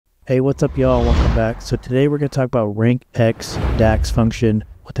Hey, what's up y'all? Welcome back. So today we're going to talk about RANKX DAX function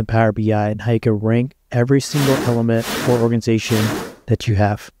within Power BI and how you can rank every single element or organization that you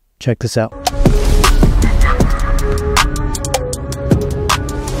have. Check this out.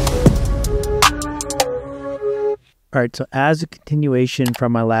 Alright, so as a continuation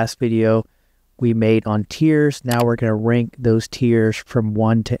from my last video we made on tiers, now we're going to rank those tiers from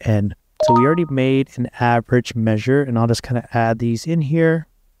 1 to n. So we already made an average measure, and I'll just kind of add these in here.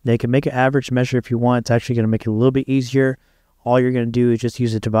 Now you can make an average measure if you want. It's actually going to make it a little bit easier. All you're going to do is just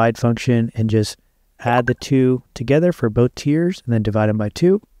use the divide function and just add the two together for both tiers and then divide them by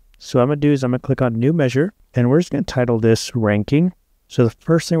 2. So what I'm going to do is I'm going to click on new measure and we're just going to title this ranking. So the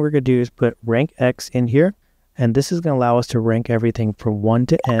first thing we're going to do is put RANKX in here, and this is going to allow us to rank everything from 1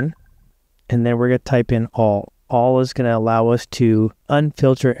 to n. And then we're going to type in all. All is going to allow us to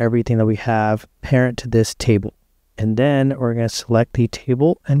unfilter everything that we have parent to this table. And then we're going to select the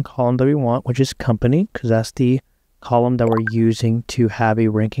table and column that we want, which is company, because that's the column that we're using to have a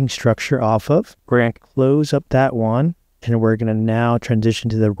ranking structure off of. We're going to close up that one, and we're going to now transition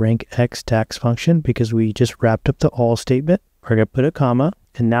to the RANKX DAX function because we just wrapped up the all statement. We're going to put a comma,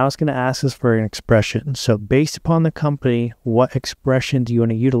 and now it's going to ask us for an expression. So based upon the company, what expression do you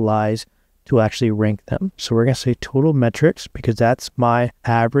want to utilize to actually rank them? So we're going to say total metrics because that's my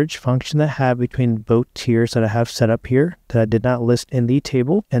average function that I have between both tiers that I have set up here that I did not list in the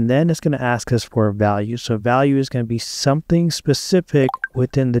table. And then it's going to ask us for a value. So value is going to be something specific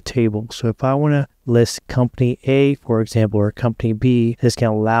within the table. So if I want to list company A, for example, or company B, it's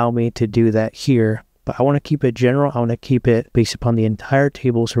going to allow me to do that here. But I want to keep it general. I want to keep it based upon the entire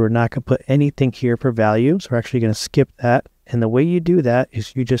table. So we're not going to put anything here for value. So we're actually going to skip that. And the way you do that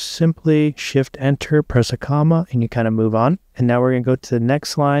is you just simply shift enter, press a comma, and you kind of move on. And now we're going to go to the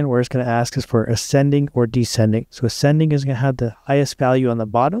next line where it's going to ask us for ascending or descending. So ascending is going to have the highest value on the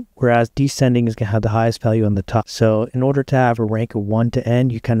bottom, whereas descending is going to have the highest value on the top. So in order to have a rank of 1 to n,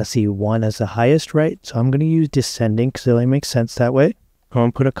 you kind of see 1 as the highest, right? So I'm going to use descending because it only makes sense that way. I'm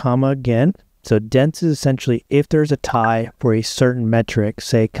going to put a comma again. So dense is essentially if there's a tie for a certain metric,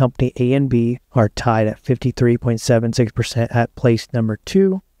 say company A and B are tied at 53.76% at place number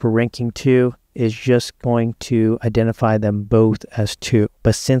 2. For ranking 2 is just going to identify them both as 2.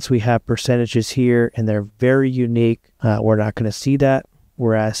 But since we have percentages here and they're very unique, we're not going to see that.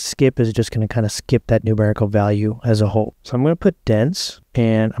 Whereas skip is just going to kind of skip that numerical value as a whole. So I'm going to put dense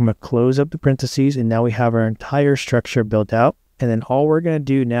and I'm going to close up the parentheses, and now we have our entire structure built out. And then all we're going to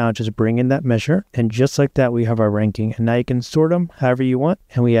do now is just bring in that measure. And just like that, we have our ranking. And now you can sort them however you want.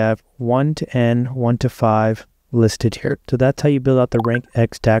 And we have 1 to n, 1 to 5 listed here. So that's how you build out the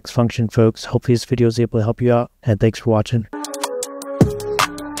RANKX DAX function, folks. Hopefully this video is able to help you out. And thanks for watching.